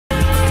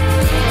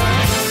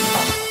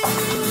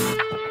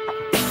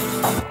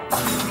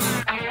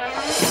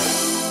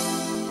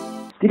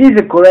Didier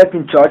Zokora has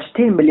been charged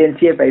 10 million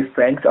CFA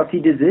francs after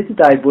he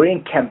deserted the Ivorian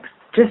camp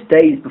just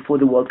days before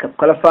the World Cup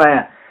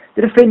qualifier.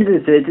 The defender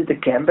deserted the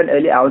camp in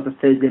early hours of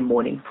Thursday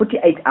morning,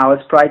 48 hours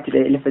prior to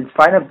the Elephants'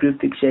 final group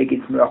fixture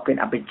against Morocco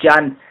in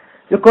Abidjan.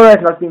 Zokora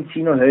has not been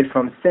seen or heard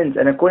from since,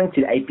 and according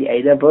to the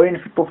APA, the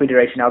Ivorian Football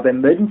Federation held an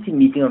emergency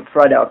meeting on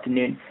Friday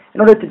afternoon in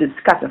order to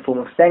discuss a form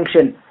of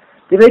sanction.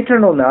 The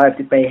veteran will now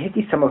have to pay a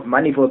hefty sum of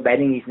money for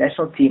abandoning his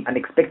national team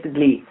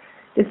unexpectedly.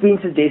 It's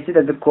been suggested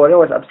that Zokora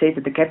was upset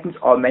that the captain's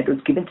armband was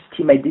given to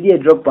teammate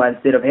Didier Zokora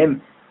instead of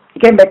him. He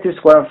came back to the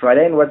squad on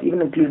Friday and was even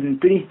included in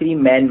the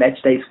 23-man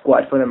matchday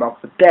squad for the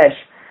Marks of Cash,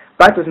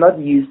 but was not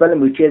used by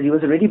Lamucci as he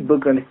was already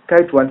booked and the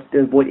coach wanted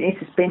to avoid any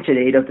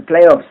suspension ahead of the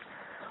playoffs.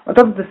 On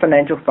top of the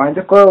financial fine,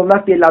 Zokora will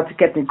not be allowed to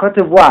captain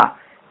Cote d'Ivoire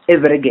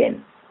ever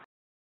again.